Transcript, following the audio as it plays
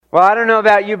Well, I don't know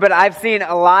about you, but I've seen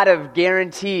a lot of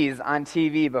guarantees on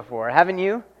TV before. Haven't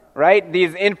you? Right?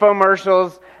 These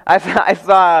infomercials. I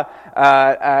saw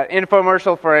an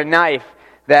infomercial for a knife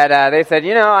that they said,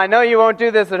 I know you won't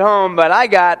do this at home, but I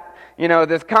got,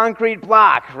 this concrete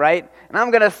block, right? And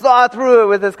I'm going to saw through it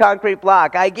with this concrete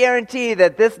block. I guarantee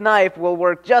that this knife will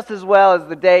work just as well as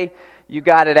the day you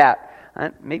got it out.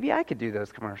 Maybe I could do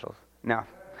those commercials. No.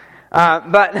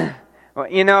 But... Well,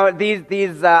 these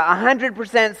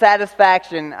 100%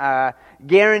 satisfaction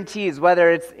guarantees,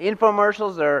 whether it's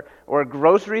infomercials or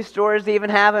grocery stores even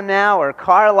have them now, or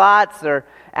car lots or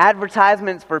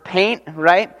advertisements for paint,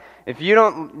 right? If you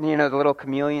don't, the little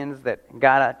chameleons that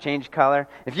gotta change color.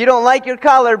 If you don't like your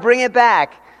color, bring it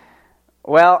back.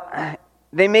 Well,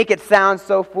 they make it sound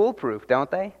so foolproof,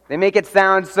 don't they? They make it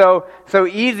sound so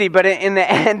easy, but in the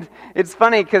end, it's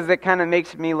funny because it kind of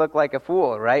makes me look like a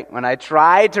fool, right? When I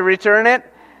try to return it,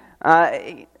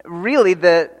 really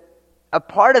a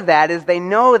part of that is they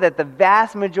know that the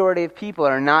vast majority of people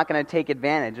are not going to take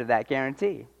advantage of that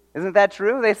guarantee. Isn't that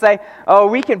true? They say, oh,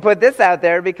 we can put this out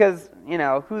there because,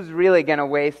 who's really going to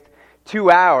waste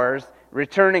 2 hours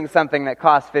returning something that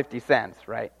costs 50 cents,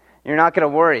 right? You're not going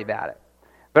to worry about it.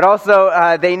 But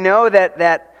also, they know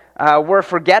that we're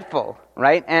forgetful,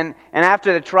 right? And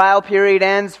after the trial period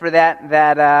ends for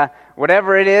that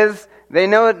whatever it is, they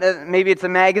know that maybe it's a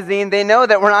magazine. They know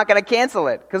that we're not going to cancel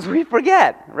it because we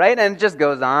forget, right? And it just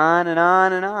goes on and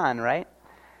on and on, right?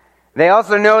 They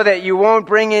also know that you won't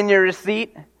bring in your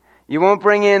receipt. You won't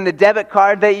bring in the debit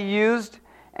card that you used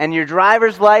and your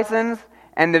driver's license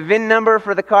and the VIN number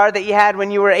for the car that you had when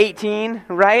you were 18,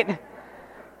 right?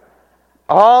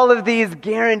 All of these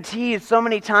guarantees so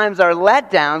many times are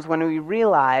letdowns when we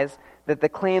realize that the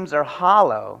claims are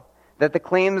hollow, that the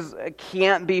claims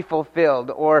can't be fulfilled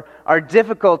or are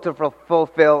difficult to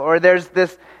fulfill, or there's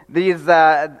these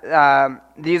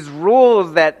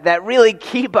rules that really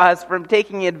keep us from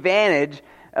taking advantage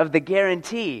of the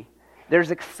guarantee.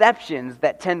 There's exceptions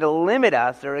that tend to limit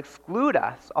us or exclude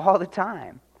us all the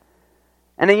time.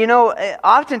 And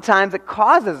oftentimes it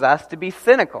causes us to be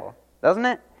cynical, doesn't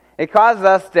it? It causes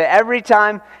us to every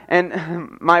time,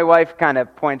 and my wife kind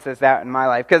of points this out in my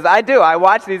life, because I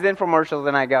watch these infomercials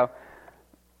and I go,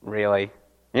 really?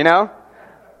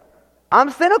 I'm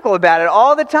cynical about it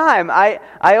all the time. I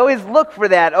always look for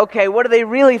that, okay, what are they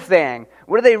really saying?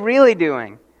 What are they really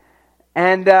doing?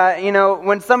 And,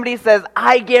 when somebody says,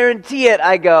 I guarantee it,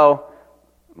 I go,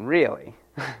 really?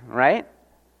 Right?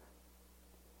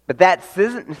 But that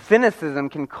cynicism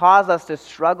can cause us to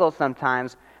struggle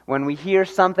sometimes when we hear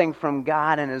something from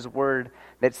God and His Word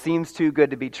that seems too good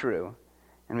to be true.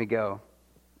 And we go,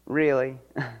 really?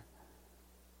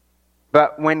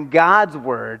 But when God's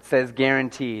Word says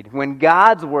guaranteed, when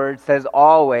God's Word says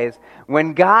always,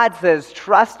 when God says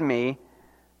trust me,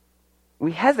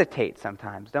 we hesitate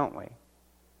sometimes, don't we?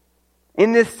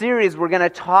 In this series, we're going to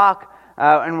talk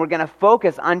and we're going to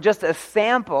focus on just a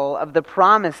sample of the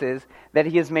promises that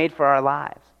He has made for our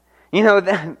lives.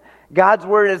 God's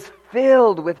Word is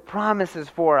filled with promises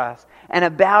for us and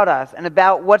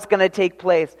about what's going to take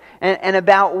place and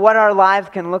about what our lives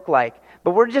can look like.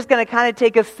 But we're just going to kind of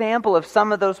take a sample of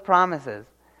some of those promises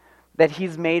that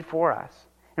He's made for us.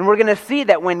 And we're going to see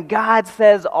that when God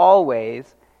says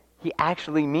always, He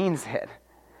actually means it.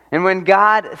 And when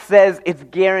God says it's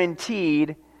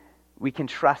guaranteed, we can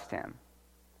trust Him.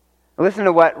 Listen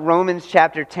to what Romans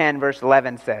chapter 10, verse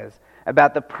 11 says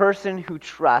about the person who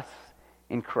trusts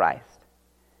in Christ.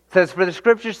 It says, for the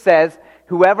Scripture says,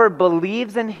 whoever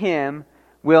believes in Him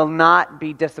will not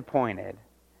be disappointed,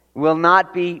 will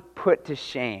not be put to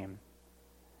shame.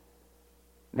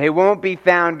 They won't be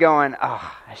found going,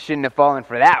 oh, I shouldn't have fallen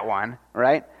for that one,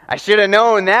 right? I should have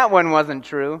known that one wasn't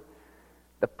true.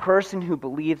 The person who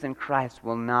believes in Christ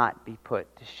will not be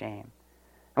put to shame.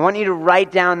 I want you to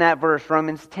write down that verse,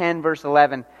 Romans 10, verse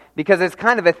 11, because it's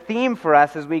kind of a theme for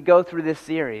us as we go through this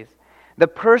series. The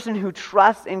person who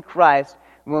trusts in Christ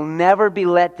will never be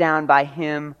let down by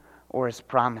Him or His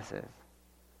promises.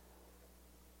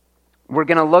 We're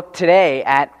going to look today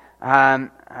at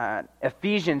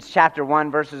Ephesians chapter 1,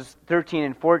 verses 13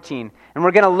 and 14. And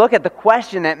we're going to look at the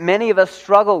question that many of us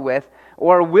struggle with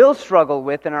or will struggle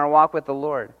with in our walk with the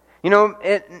Lord.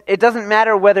 It doesn't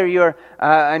matter whether you're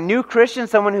a new Christian,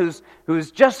 someone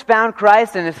who's just found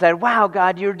Christ and has said, wow,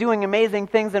 God, you're doing amazing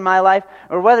things in my life,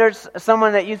 or whether it's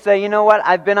someone that you say, you know what,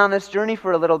 I've been on this journey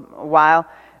for a little while.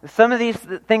 Some of these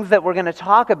things that we're going to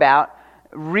talk about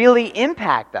really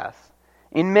impact us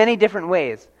in many different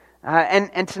ways.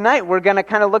 And tonight we're going to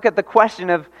kind of look at the question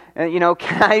of,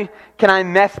 can I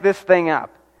mess this thing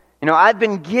up? I've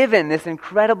been given this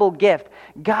incredible gift.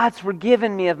 God's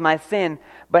forgiven me of my sin,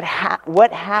 but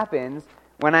what happens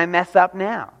when I mess up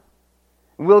now?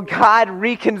 Will God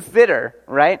reconsider,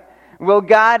 right? Will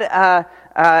God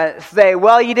say,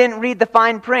 well, you didn't read the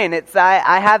fine print.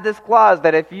 I have this clause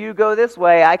that if you go this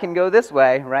way, I can go this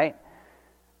way, right?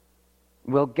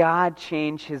 Will God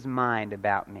change his mind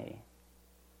about me?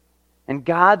 And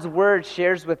God's word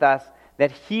shares with us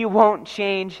that he won't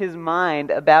change his mind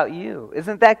about you.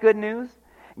 Isn't that good news?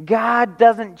 God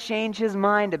doesn't change his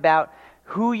mind about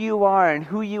who you are and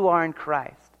who you are in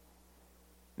Christ.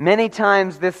 Many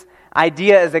times this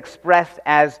idea is expressed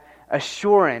as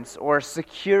assurance or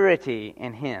security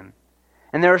in him.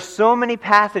 And there are so many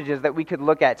passages that we could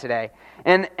look at today.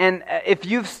 And if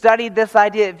you've studied this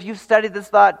idea, if you've studied this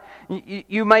thought,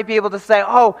 you might be able to say,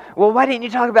 oh, well, why didn't you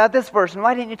talk about this verse? And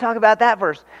why didn't you talk about that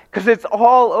verse? Because it's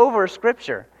all over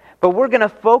Scripture. But we're going to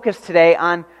focus today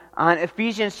on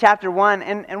Ephesians chapter 1,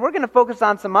 and we're going to focus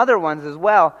on some other ones as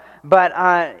well. But,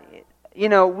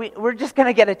 we're just going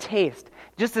to get a taste,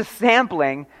 just a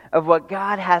sampling of what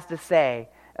God has to say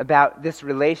about this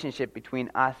relationship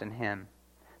between us and him.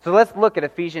 So let's look at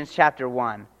Ephesians chapter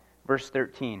 1, verse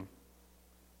 13.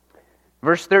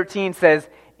 Verse 13 says,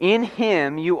 in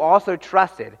him you also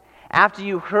trusted, after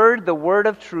you heard the word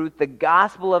of truth, the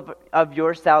gospel of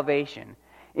your salvation,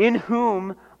 in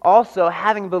whom also,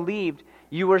 having believed,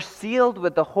 you were sealed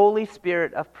with the Holy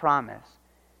Spirit of promise,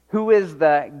 who is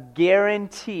the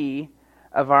guarantee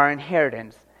of our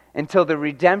inheritance until the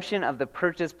redemption of the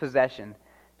purchased possession,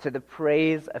 to the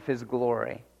praise of his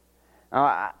glory.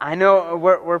 I know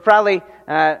we're probably,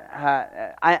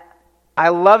 I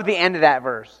love the end of that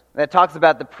verse that talks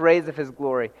about the praise of his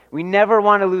glory. We never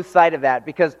want to lose sight of that,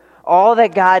 because all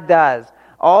that God does,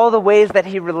 all the ways that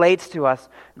he relates to us,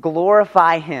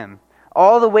 glorify him.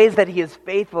 All the ways that he is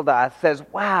faithful to us says,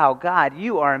 wow, God,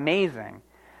 you are amazing.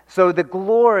 So the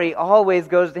glory always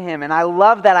goes to him, and I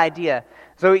love that idea.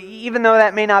 So even though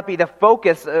that may not be the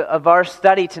focus of our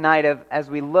study tonight as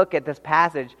we look at this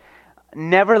passage,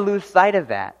 never lose sight of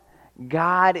that.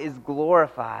 God is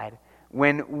glorified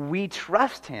when we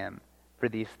trust him for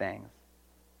these things.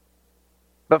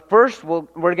 But first,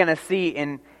 we're going to see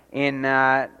in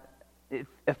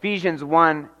Ephesians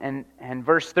 1 and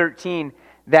verse 13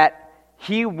 that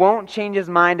he won't change his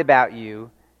mind about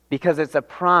you because it's a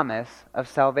promise of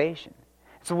salvation.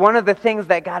 It's one of the things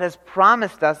that God has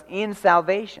promised us in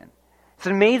salvation. It's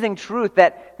an amazing truth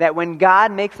that when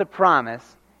God makes a promise,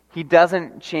 he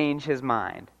doesn't change his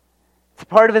mind. It's a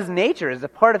part of his nature, it's a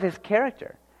part of his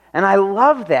character. And I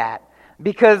love that,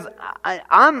 because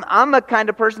I'm a kind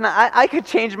of person, I could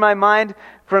change my mind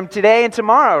from today and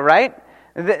tomorrow, right?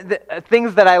 The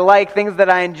things that I like, things that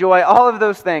I enjoy, all of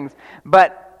those things.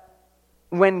 But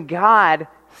when God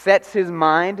sets his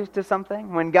mind to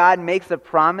something, when God makes a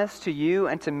promise to you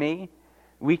and to me,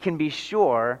 we can be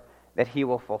sure that he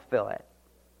will fulfill it.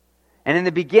 And in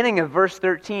the beginning of verse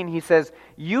 13, he says,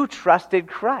 you trusted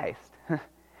Christ. It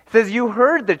says you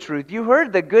heard the truth, you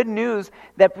heard the good news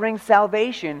that brings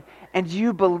salvation, and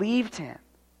you believed him.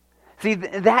 See,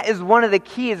 that is one of the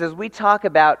keys as we talk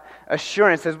about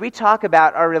assurance, as we talk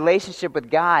about our relationship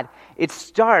with God. It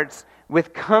starts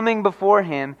with coming before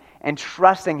him and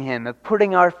trusting him, of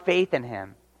putting our faith in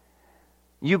him.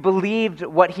 You believed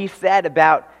what he said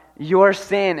about your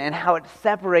sin and how it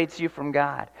separates you from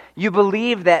God. You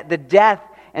believe that the death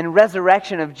and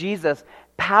resurrection of Jesus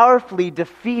powerfully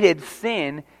defeated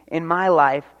sin in my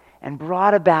life and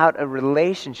brought about a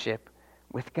relationship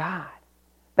with God.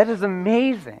 That is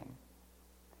amazing.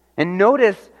 And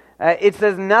notice, it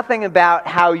says nothing about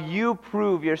how you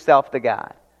prove yourself to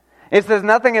God. It says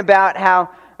nothing about how,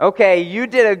 okay, you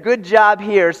did a good job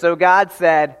here, so God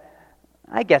said,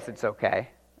 I guess it's okay.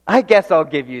 I guess I'll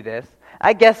give you this.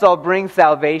 I guess I'll bring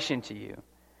salvation to you.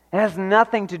 It has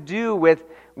nothing to do with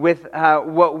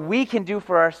what we can do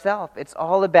for ourselves. It's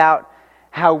all about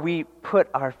how we put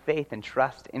our faith and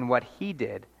trust in what he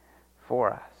did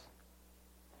for us.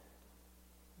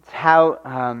 It's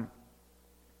how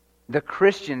the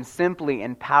Christian simply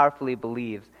and powerfully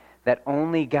believes that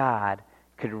only God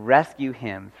could rescue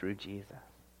him through Jesus.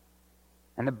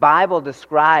 And the Bible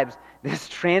describes this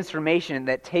transformation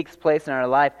that takes place in our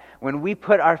life when we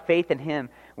put our faith in him.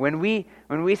 When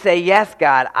we say, yes,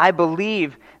 God, I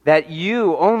believe that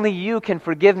only you can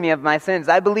forgive me of my sins.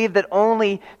 I believe that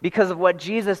only because of what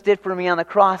Jesus did for me on the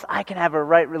cross, I can have a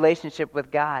right relationship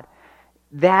with God.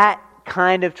 That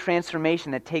kind of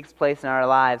transformation that takes place in our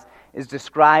lives is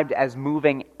described as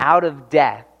moving out of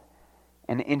death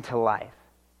and into life.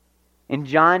 In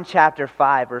John chapter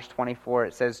 5, verse 24,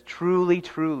 it says, truly,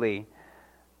 truly,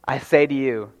 I say to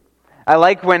you, I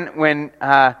like when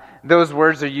those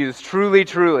words are used, truly,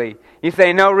 truly. You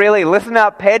say, no, really, listen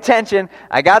up, pay attention.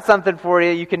 I got something for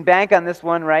you. You can bank on this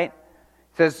one, right?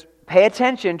 It says, pay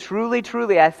attention, truly,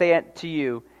 truly, I say it to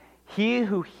you. He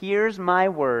who hears my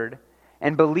word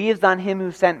and believes on him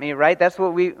who sent me, right? That's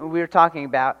what we were talking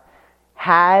about,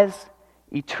 has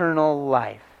eternal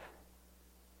life.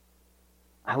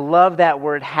 I love that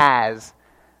word has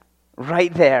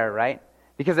right there, right?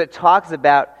 Because it talks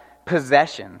about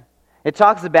possession. It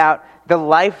talks about the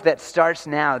life that starts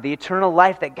now, the eternal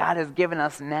life that God has given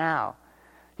us now.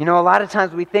 You know, a lot of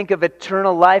times we think of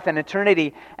eternal life and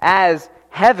eternity as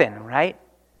heaven, right?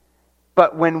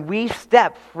 But when we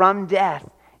step from death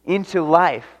into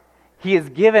life, He has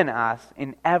given us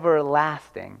an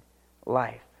everlasting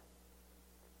life.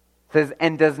 It says,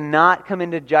 and does not come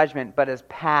into judgment, but is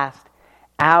passed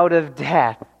out of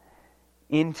death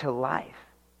into life.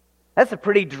 That's a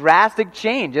pretty drastic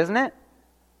change, isn't it?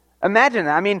 Imagine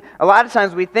that. I mean, a lot of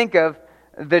times we think of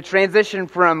the transition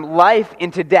from life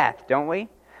into death, don't we?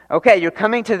 Okay, you're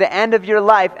coming to the end of your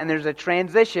life, and there's a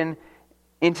transition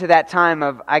into that time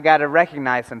of, I got to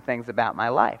recognize some things about my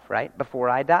life, right, before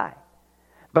I die.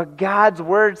 But God's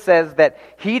Word says that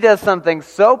He does something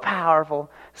so powerful,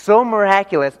 so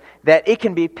miraculous, that it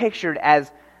can be pictured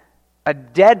as a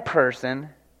dead person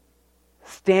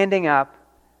standing up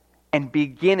and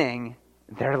beginning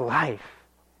their life.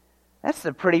 That's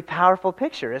a pretty powerful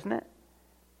picture, isn't it?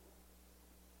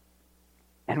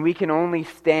 And we can only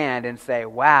stand and say,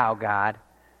 wow, God,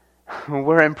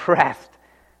 we're impressed,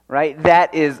 right?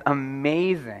 That is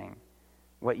amazing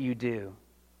what you do.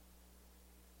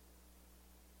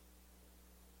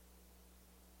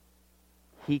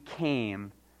 He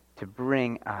came to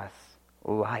bring us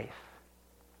life.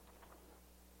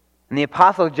 And the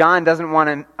Apostle John doesn't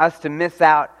want us to miss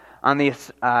out on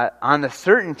the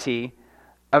certainty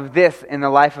of this in the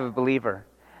life of a believer.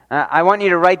 I want you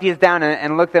to write these down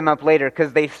and look them up later,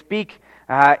 because they speak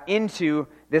into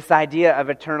this idea of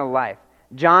eternal life.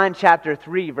 John chapter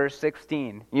 3, verse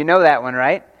 16. You know that one,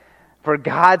 right? For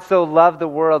God so loved the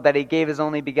world that He gave His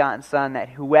only begotten Son, that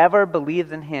whoever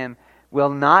believes in Him will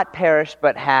not perish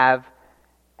but have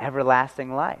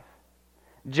everlasting life.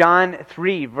 John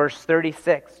 3, verse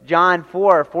 36. John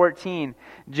 4, 14.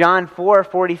 John 4,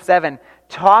 47.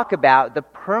 Talk about the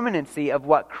permanency of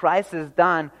what Christ has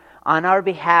done on our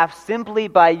behalf simply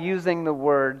by using the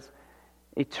words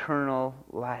eternal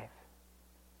life.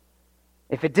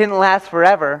 If it didn't last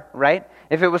forever, right?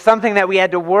 If it was something that we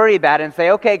had to worry about and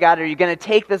say, okay, God, are you going to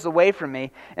take this away from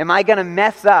me? Am I going to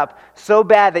mess up so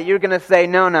bad that you're going to say,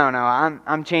 no,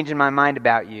 I'm changing my mind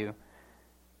about you?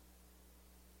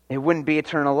 It wouldn't be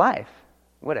eternal life,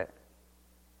 would it?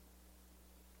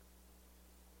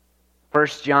 1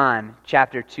 John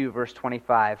chapter 2, verse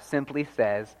 25 simply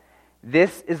says,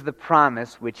 this is the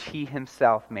promise which He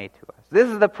Himself made to us. This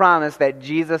is the promise that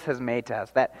Jesus has made to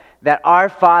us, that our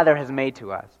Father has made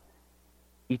to us.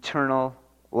 Eternal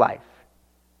life.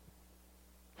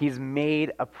 He's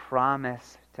made a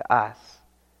promise to us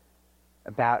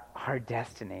about our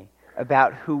destiny,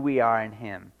 about who we are in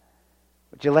Him.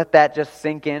 Would you let that just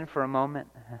sink in for a moment?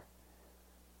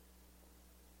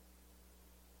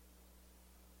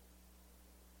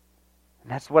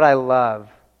 And that's what I love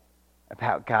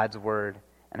about God's Word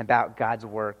and about God's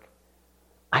work.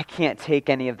 I can't take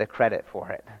any of the credit for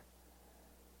it.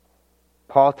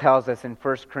 Paul tells us in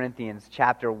 1 Corinthians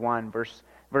chapter 1,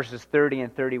 verses 30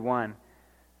 and 31,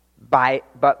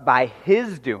 but by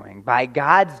His doing, by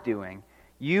God's doing,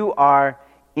 you are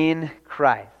in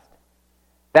Christ.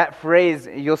 That phrase,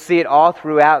 you'll see it all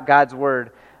throughout God's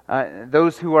Word.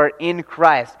 Those who are in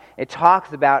Christ. It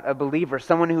talks about a believer,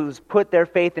 someone who's put their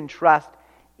faith and trust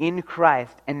in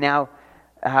Christ. And now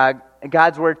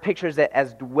God's Word pictures it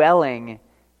as dwelling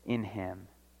in Him.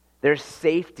 There's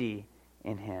safety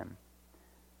in Him.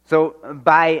 So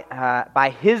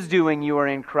by His doing you are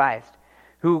in Christ,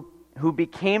 who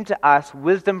became to us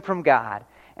wisdom from God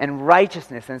and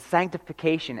righteousness and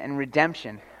sanctification and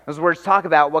redemption. Those words talk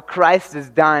about what Christ has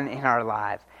done in our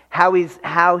lives, how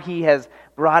He has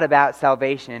brought about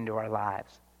salvation into our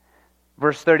lives.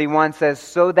 Verse 31 says,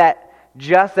 so that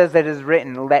just as it is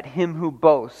written, let him who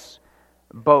boasts,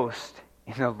 boast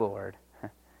in the Lord.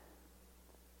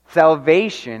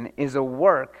 Salvation is a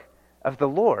work of the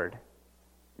Lord,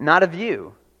 not of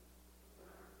you.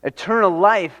 Eternal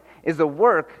life is a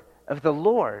work of the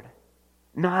Lord,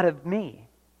 not of me.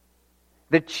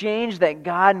 The change that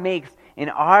God makes in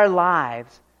our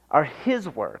lives are His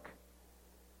work,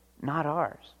 not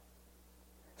ours.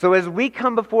 So as we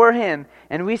come before Him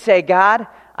and we say, God,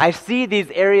 I see these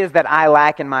areas that I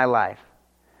lack in my life.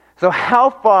 So how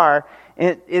far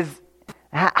is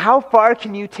How far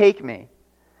can you take me?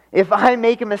 If I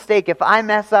make a mistake, if I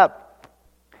mess up,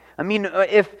 I mean,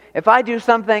 if I do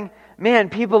something, man,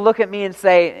 people look at me and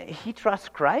say, he trusts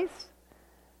Christ?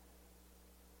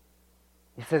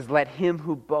 He says, let him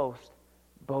who boasts,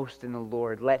 boast in the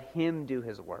Lord. Let him do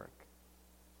his work.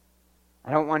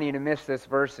 I don't want you to miss this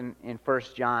verse in 1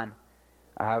 John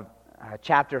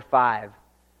chapter 5,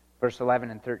 verse 11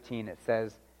 and 13. It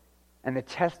says, and the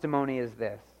testimony is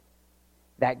this,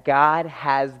 that God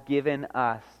has given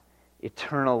us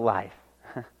eternal life.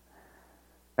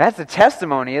 That's a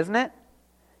testimony, isn't it?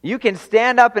 You can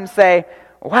stand up and say,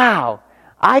 wow,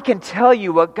 I can tell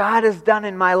you what God has done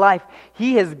in my life.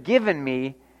 He has given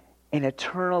me an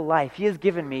eternal life. He has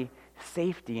given me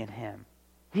safety in him.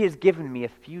 He has given me a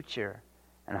future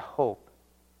and a hope.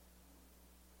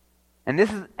 And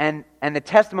this is and the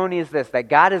testimony is this, that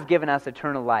God has given us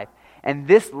eternal life. And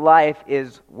this life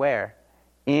is where?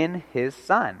 In his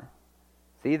Son.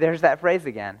 See, there's that phrase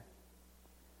again.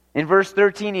 In verse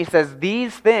 13, he says,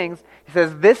 these things, he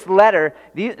says, this letter,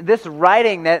 this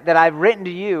writing that I've written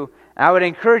to you, I would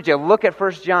encourage you, look at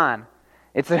 1 John.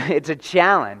 It's a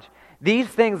challenge. These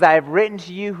things I have written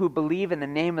to you who believe in the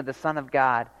name of the Son of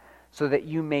God, so that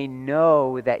you may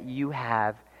know that you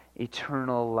have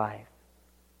eternal life.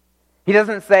 He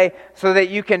doesn't say, so that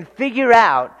you can figure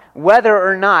out whether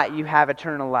or not you have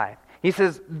eternal life. He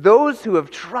says, those who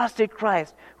have trusted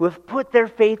Christ, who have put their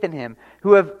faith in him,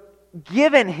 who have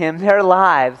given him their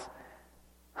lives,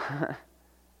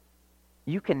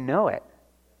 you can know it.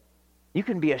 You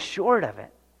can be assured of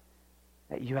it,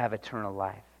 that you have eternal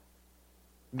life.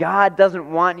 God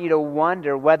doesn't want you to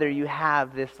wonder whether you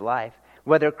have this life,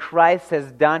 whether Christ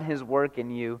has done his work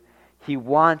in you. He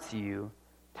wants you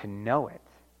to know it,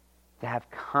 to have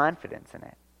confidence in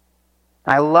it.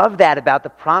 I love that about the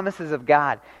promises of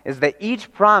God, is that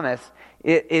each promise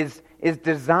is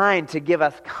designed to give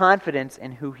us confidence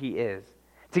in who he is,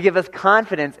 to give us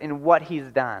confidence in what he's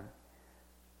done.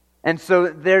 And so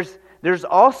there's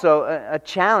also a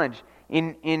challenge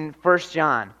in 1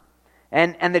 John.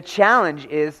 And the challenge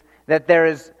is that there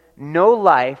is no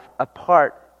life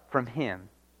apart from him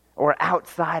or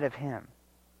outside of him.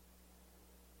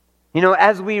 You know,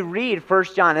 as we read 1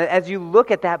 John, as you look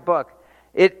at that book,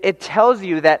 it tells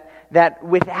you that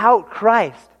without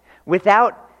Christ,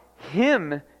 without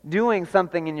him doing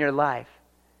something in your life,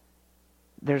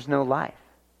 there's no life.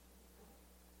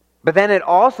 But then it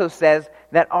also says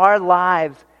that our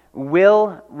lives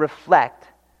will reflect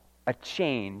a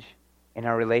change in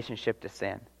our relationship to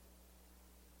sin.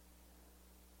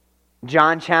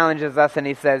 John challenges us and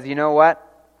he says, you know what?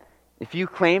 If you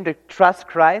claim to trust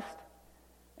Christ,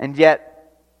 and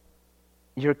yet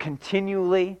you're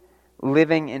continually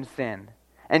living in sin,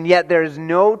 and yet there's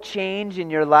no change in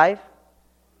your life,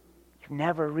 you've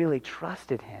never really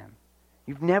trusted him.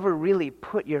 You've never really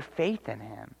put your faith in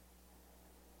him.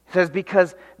 It says,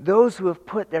 because those who have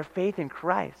put their faith in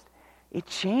Christ, it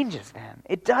changes them.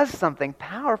 It does something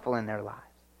powerful in their lives.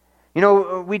 You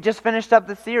know, we just finished up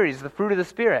the series, The Fruit of the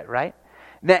Spirit, right?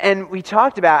 And we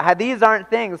talked about how these aren't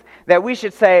things that we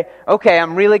should say, okay,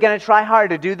 I'm really going to try hard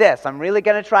to do this. I'm really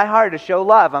going to try hard to show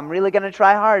love. I'm really going to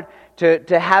try hard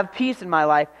to have peace in my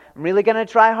life. I'm really going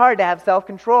to try hard to have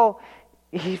self-control.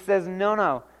 He says,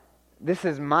 no, this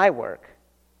is my work.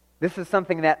 This is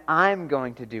something that I'm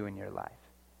going to do in your life.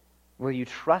 Will you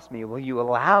trust me? Will you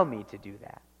allow me to do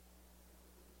that?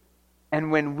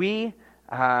 And when we,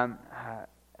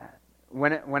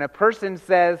 when a person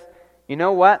says, you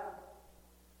know what?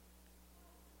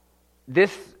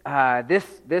 This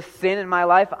sin in my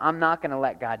life, I'm not going to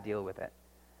let God deal with it.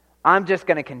 I'm just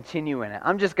going to continue in it.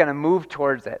 I'm just going to move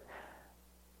towards it.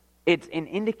 It's an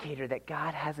indicator that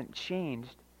God hasn't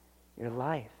changed your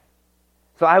life.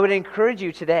 So I would encourage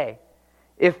you today,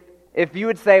 if you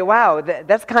would say, wow,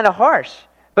 that's kind of harsh,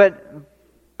 but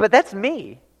that's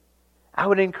me. I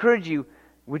would encourage you,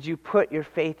 would you put your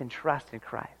faith and trust in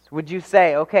Christ? Would you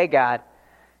say, okay, God,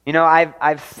 you know,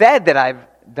 I've said that I've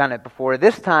done it before.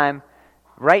 This time,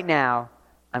 right now,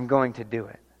 I'm going to do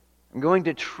it. I'm going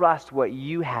to trust what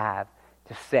you have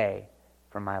to say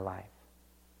for my life.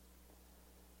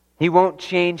 He won't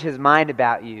change his mind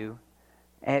about you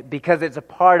because it's a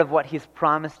part of what he's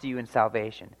promised you in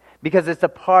salvation, because it's a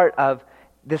part of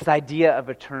this idea of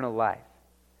eternal life.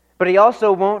 But he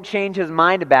also won't change his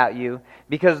mind about you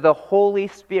because the Holy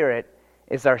Spirit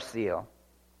is our seal.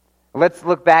 Let's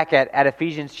look back at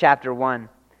Ephesians chapter 1,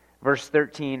 verse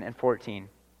 13 and 14. It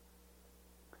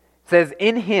says,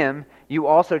 in him you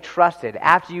also trusted,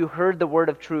 after you heard the word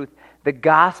of truth, the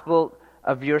gospel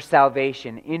of your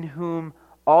salvation, in whom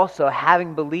also,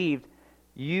 having believed,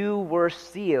 you were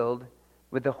sealed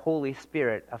with the Holy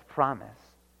Spirit of promise,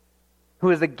 who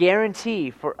is a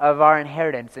guarantee of our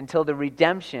inheritance until the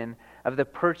redemption of the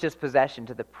purchased possession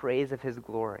to the praise of his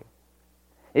glory.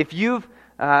 If you've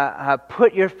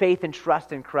put your faith and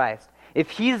trust in Christ, if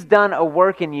he's done a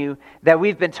work in you that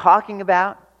we've been talking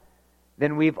about,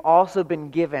 then we've also been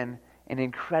given an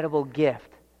incredible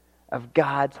gift of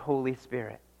God's Holy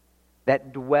Spirit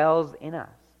that dwells in us.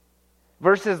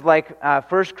 Verses like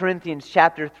 1 Corinthians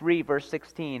chapter 3, verse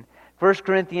 16, 1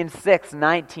 Corinthians 6,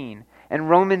 19, and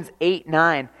Romans 8,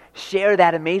 9 share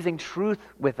that amazing truth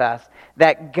with us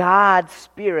that God's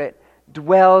Spirit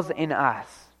dwells in us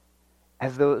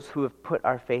as those who have put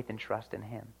our faith and trust in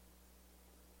him.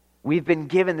 We've been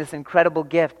given this incredible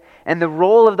gift, and the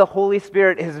role of the Holy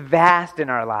Spirit is vast in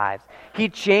our lives. He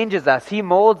changes us. He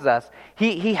molds us.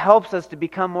 He helps us to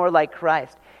become more like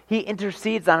Christ. He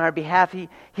intercedes on our behalf.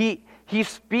 He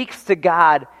speaks to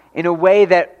God in a way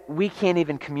that we can't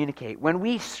even communicate. When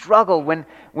we struggle, when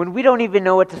we don't even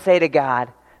know what to say to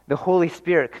God, the Holy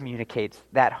Spirit communicates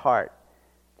that heart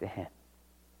to him.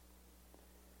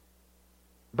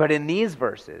 But in these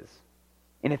verses,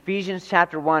 in Ephesians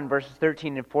chapter 1, verses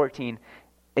 13 and 14,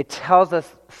 it tells us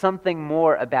something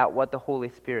more about what the Holy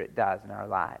Spirit does in our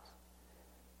lives.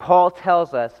 Paul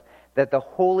tells us that the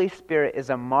Holy Spirit is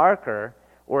a marker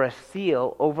or a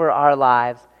seal over our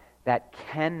lives that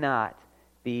cannot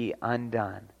be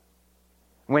undone.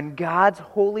 When God's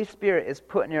Holy Spirit is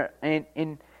put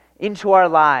into our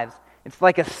lives, it's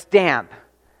like a stamp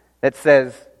that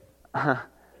says,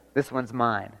 this one's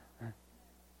mine.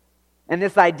 And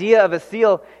this idea of a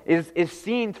seal is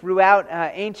seen throughout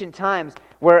ancient times,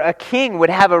 where a king would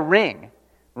have a ring,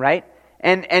 right?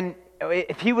 And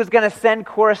if he was going to send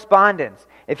correspondence,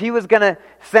 if he was going to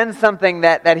send something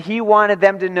that he wanted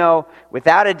them to know,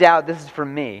 without a doubt, this is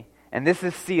from me, and this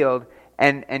is sealed,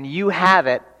 and you have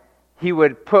it, he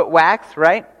would put wax,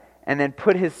 right? And then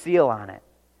put his seal on it.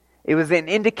 It was an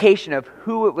indication of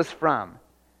who it was from.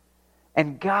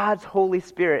 And God's Holy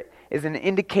Spirit is an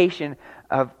indication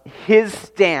of his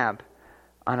stamp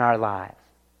on our lives.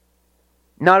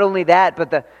 Not only that, but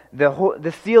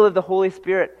the seal of the Holy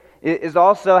Spirit is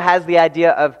also has the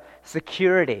idea of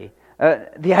security,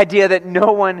 the idea that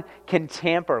no one can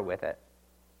tamper with it.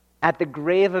 At the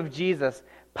grave of Jesus,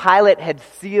 Pilate had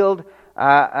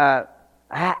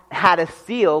had a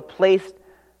seal placed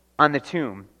on the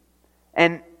tomb.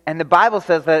 And the Bible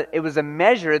says that it was a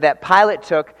measure that Pilate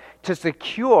took to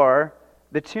secure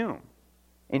the tomb.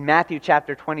 In Matthew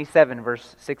chapter 27,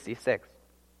 verse 66.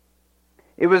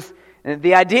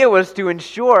 The idea was to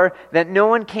ensure that no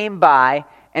one came by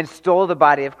and stole the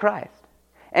body of Christ.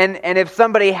 And if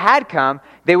somebody had come,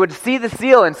 they would see the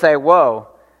seal and say, whoa,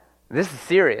 this is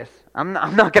serious. I'm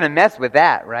not going to mess with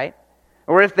that, right?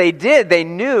 Or if they did, they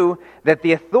knew that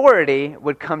the authority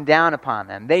would come down upon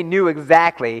them. They knew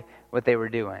exactly what they were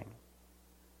doing.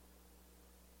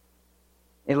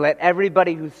 It let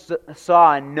everybody who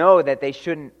saw know that they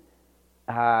shouldn't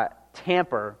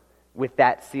tamper with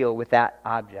that seal, with that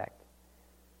object.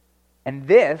 And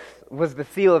this was the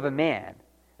seal of a man.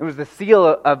 It was the seal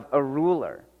of a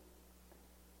ruler.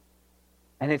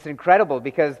 And it's incredible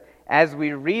because as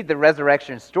we read the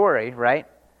resurrection story, right,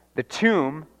 the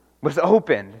tomb was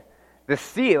opened. The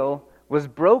seal was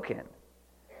broken.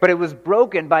 But it was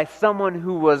broken by someone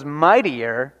who was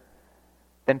mightier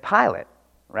than Pilate,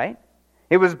 right?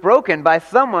 It was broken by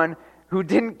someone who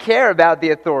didn't care about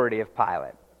the authority of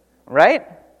Pilate, right?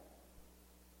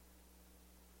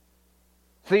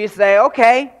 So you say,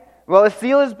 okay, well, the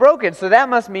seal is broken, so that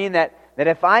must mean that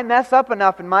if I mess up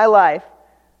enough in my life,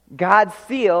 God's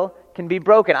seal can be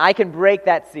broken. I can break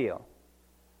that seal.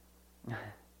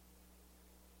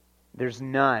 There's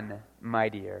none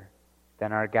mightier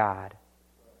than our God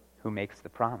who makes the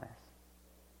promise.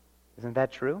 Isn't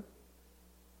that true?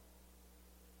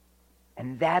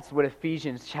 And that's what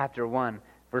Ephesians chapter 1,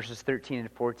 verses 13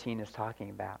 and 14 is talking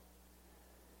about.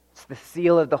 It's the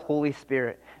seal of the Holy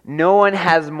Spirit. No one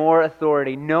has more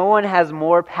authority. No one has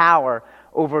more power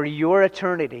over your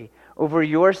eternity, over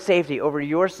your safety, over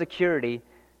your security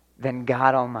than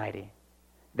God Almighty,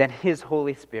 than His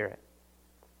Holy Spirit.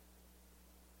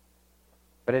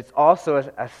 But it's also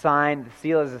a sign, the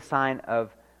seal is a sign of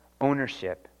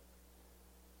ownership.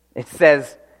 It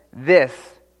says, this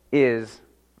is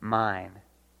mine.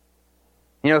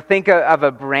 You know, think of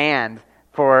a brand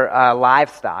for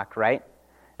livestock, right?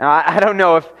 Now, I don't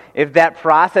know if that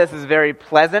process is very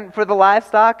pleasant for the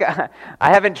livestock. I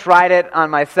haven't tried it on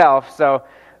myself, so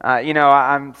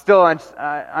I'm still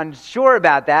unsure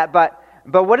about that. But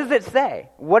what does it say?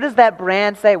 What does that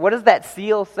brand say? What does that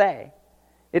seal say?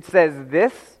 It says,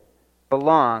 this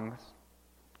belongs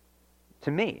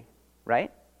to me,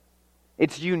 right?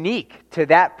 It's unique to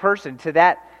that person, to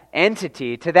that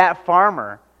entity, to that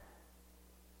farmer.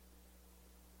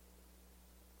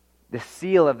 The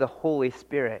seal of the Holy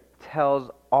Spirit tells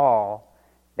all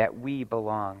that we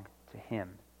belong to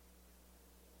Him.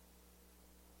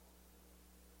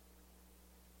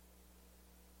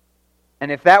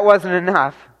 And if that wasn't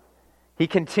enough, he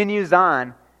continues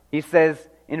on. He says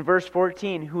in verse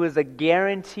 14, who is a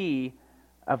guarantee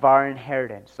of our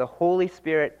inheritance. The Holy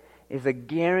Spirit is a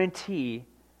guarantee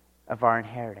of our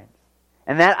inheritance.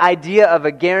 And that idea of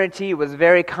a guarantee was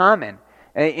very common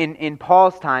in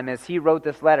Paul's time as he wrote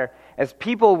this letter. As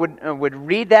people would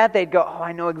read that, they'd go, oh,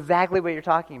 I know exactly what you're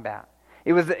talking about.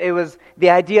 It was the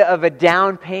idea of a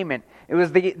down payment. It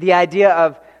was the idea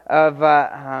of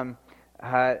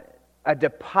a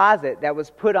deposit that was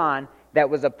put on, that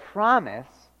was a promise,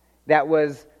 that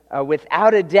was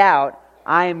without a doubt,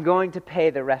 I am going to pay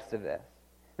the rest of this.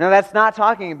 Now, that's not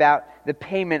talking about the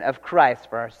payment of Christ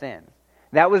for our sins.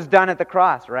 That was done at the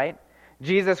cross, right?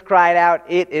 Jesus cried out,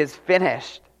 it is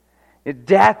finished.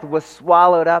 Death was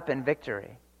swallowed up in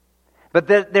victory. But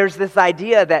there's this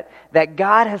idea that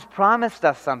God has promised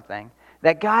us something,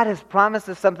 that God has promised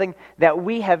us something that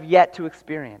we have yet to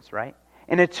experience, right?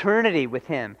 An eternity with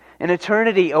Him, an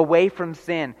eternity away from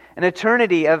sin, an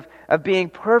eternity of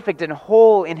being perfect and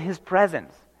whole in His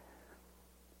presence.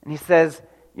 And He says,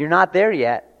 you're not there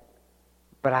yet,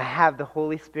 but I have the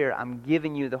Holy Spirit. I'm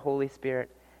giving you the Holy Spirit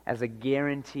as a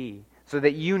guarantee so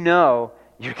that you know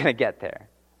you're going to get there,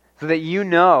 so that you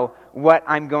know what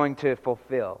I'm going to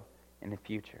fulfill in the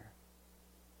future.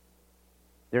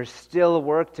 There's still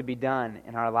work to be done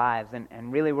in our lives,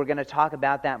 and really we're going to talk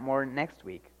about that more next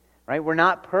week. Right? We're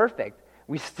not perfect.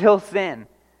 We still sin.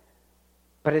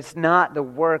 But it's not the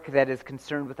work that is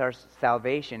concerned with our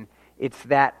salvation. It's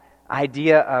that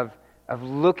idea of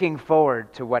looking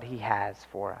forward to what He has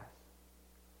for us.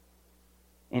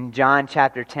 In John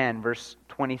chapter 10, verse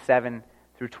 27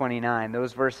 through 29,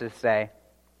 those verses say,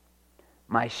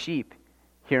 my sheep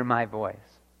hear my voice.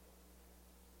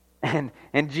 And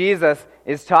Jesus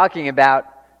is talking about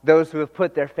those who have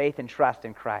put their faith and trust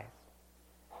in Christ.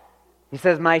 He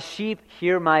says, my sheep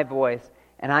hear my voice,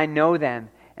 and I know them,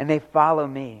 and they follow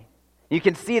me. You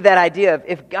can see that idea of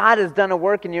if God has done a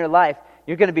work in your life,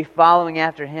 you're going to be following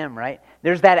after Him, right?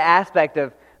 There's that aspect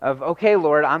of okay,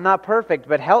 Lord, I'm not perfect,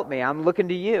 but help me. I'm looking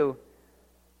to you.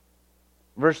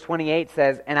 Verse 28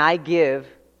 says, and I give,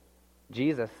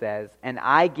 Jesus says, and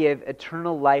I give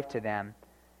eternal life to them,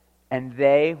 and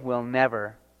they will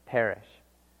never perish.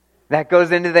 That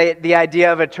goes into the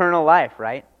idea of eternal life,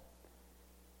 right?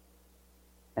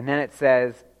 And then it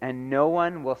says, and no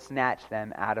one will snatch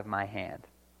them out of my hand.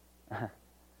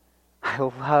 I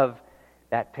love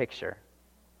that picture.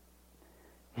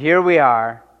 Here we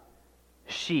are,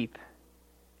 sheep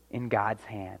in God's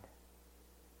hand.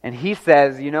 And He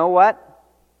says, you know what?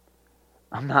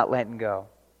 I'm not letting go.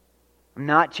 I'm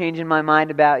not changing my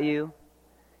mind about you.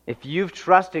 If you've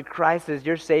trusted Christ as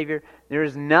your Savior, there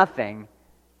is nothing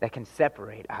that can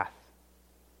separate us.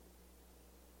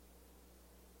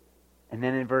 And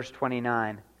then in verse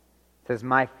 29, it says,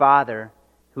 my Father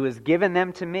who has given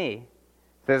them to me,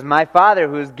 says, my Father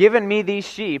who has given me these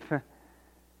sheep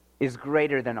is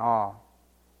greater than all,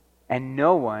 and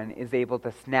no one is able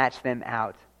to snatch them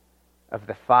out of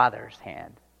the Father's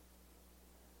hand.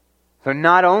 So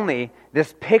not only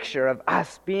this picture of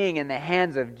us being in the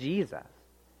hands of Jesus,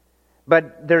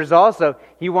 but there's also,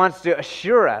 He wants to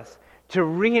assure us, to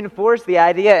reinforce the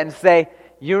idea and say,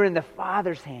 you're in the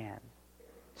Father's hand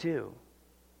too.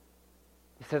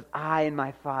 He says, I and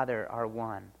my Father are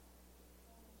one.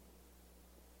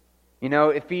 You know,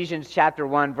 Ephesians chapter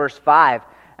 1, verse 5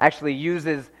 actually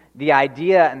uses the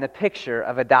idea and the picture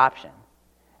of adoption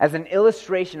as an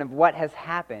illustration of what has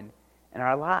happened in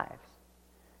our lives.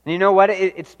 And you know what?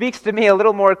 It speaks to me a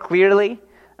little more clearly,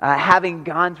 having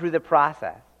gone through the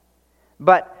process.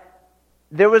 But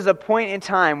there was a point in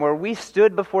time where we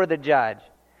stood before the judge,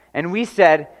 and we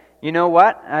said, you know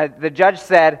what? The judge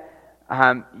said,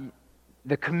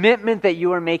 the commitment that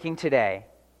you are making today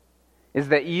is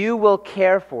that you will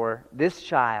care for this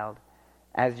child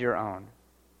as your own.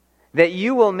 That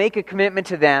you will make a commitment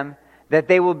to them that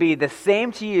they will be the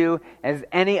same to you as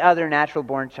any other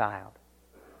natural-born child.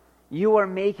 You are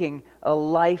making a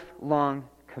lifelong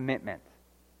commitment.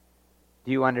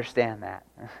 Do you understand that?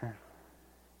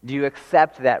 Do you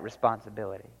accept that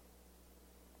responsibility?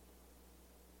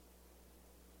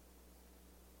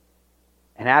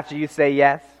 And after you say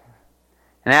yes,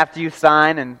 and after you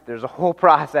sign, and there's a whole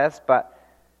process, but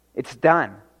it's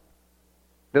done.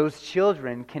 Those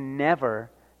children can never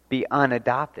be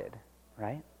unadopted,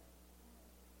 right?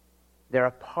 They're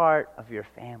a part of your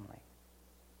family.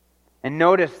 And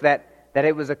notice that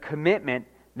it was a commitment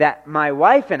that my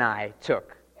wife and I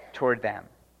took toward them.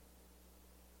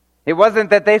 It wasn't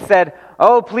that they said,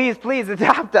 "Oh, please, please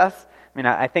adopt us." I mean,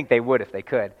 I think they would if they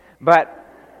could. But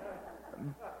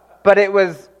it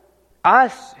was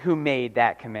us who made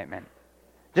that commitment.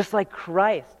 Just like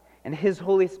Christ and His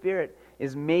Holy Spirit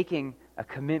is making a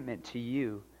commitment to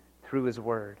you through His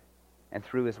Word and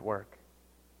through His work.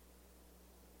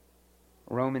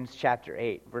 Romans chapter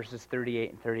 8, verses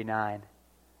 38 and 39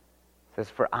 says,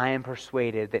 "For I am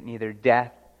persuaded that neither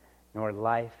death, nor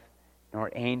life,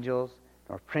 nor angels,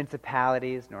 nor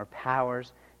principalities, nor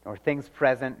powers, nor things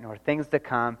present, nor things to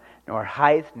come, nor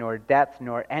height, nor depth,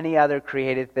 nor any other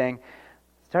created thing."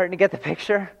 Starting to get the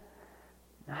picture?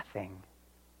 Nothing.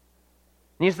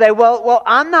 And you say, well,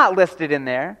 I'm not listed in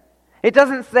there. It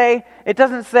doesn't say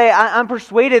I'm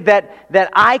persuaded that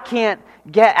I can't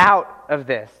get out of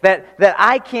this, that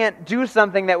I can't do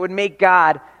something that would make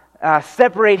God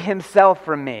separate Himself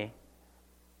from me.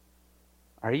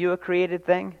 Are you a created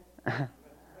thing?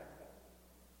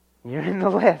 You're in the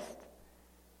list.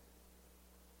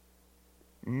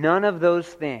 None of those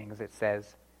things, it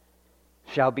says,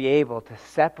 shall be able to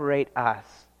separate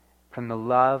us from the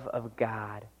love of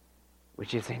God,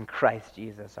 which is in Christ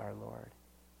Jesus our Lord.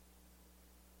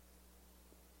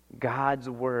 God's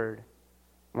Word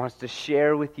wants to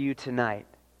share with you tonight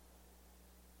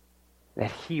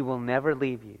that He will never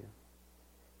leave you.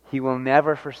 He will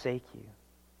never forsake you.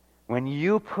 When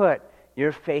you put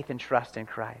your faith and trust in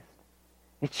Christ,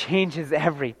 it changes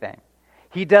everything.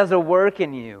 He does a work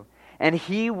in you, and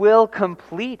He will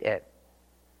complete it.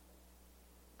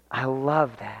 I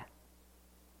love that.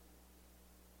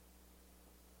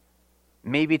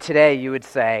 Maybe today you would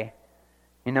say,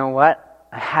 "You know what?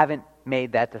 I haven't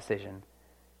made that decision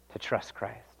to trust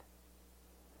Christ."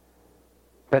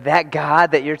 But that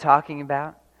God that you're talking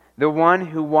about, the one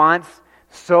who wants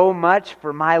so much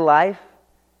for my life,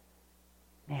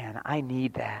 man, I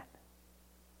need that.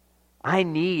 I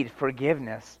need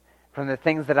forgiveness from the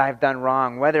things that I've done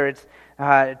wrong, whether it's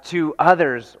to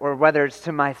others or whether it's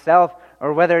to myself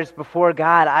or whether it's before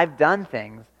God. I've done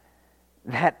things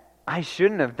that I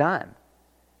shouldn't have done,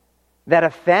 that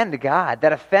offend God,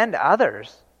 that offend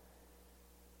others.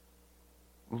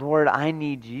 Lord, I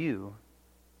need you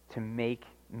to make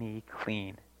me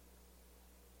clean.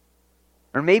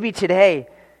 Or maybe today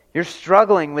you're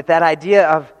struggling with that idea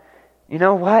of, you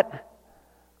know what?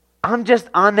 I'm just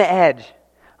on the edge.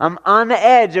 I'm on the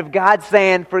edge of God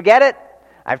saying, "Forget it.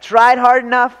 I've tried hard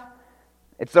enough.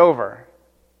 It's over."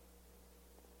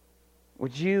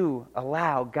 Would you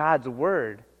allow God's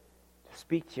Word to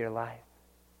speak to your life?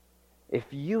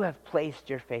 If you have placed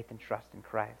your faith and trust in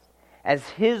Christ, as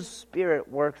His Spirit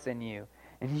works in you,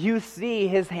 and you see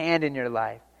His hand in your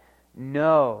life,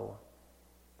 know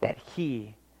that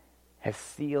He has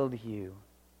sealed you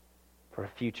for a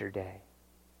future day.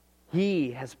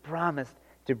 He has promised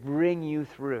to bring you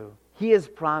through. He has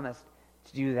promised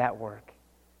to do that work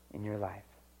in your life.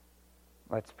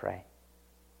 Let's pray.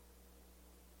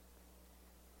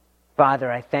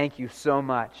 Father, I thank you so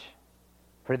much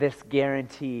for this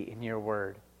guarantee in your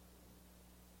word.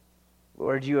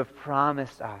 Lord, you have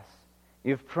promised us.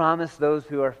 You have promised those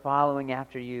who are following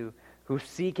after you, who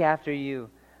seek after you.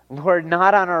 Lord,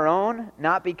 not on our own,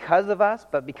 not because of us,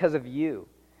 but because of you,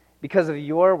 because of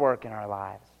your work in our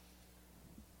lives.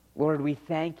 Lord, we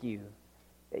thank you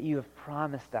that you have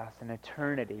promised us an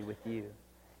eternity with you.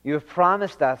 You have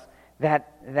promised us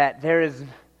that there is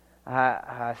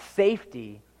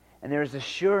safety and there is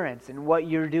assurance in what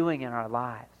you're doing in our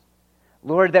lives.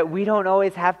 Lord, that we don't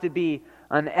always have to be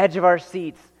on the edge of our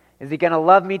seats. Is He going to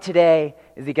love me today?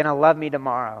 Is He going to love me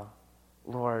tomorrow?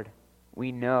 Lord,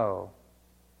 we know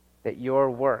that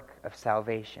your work of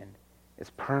salvation is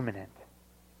permanent.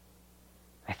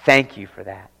 I thank you for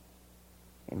that.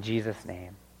 In Jesus'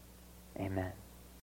 name, amen.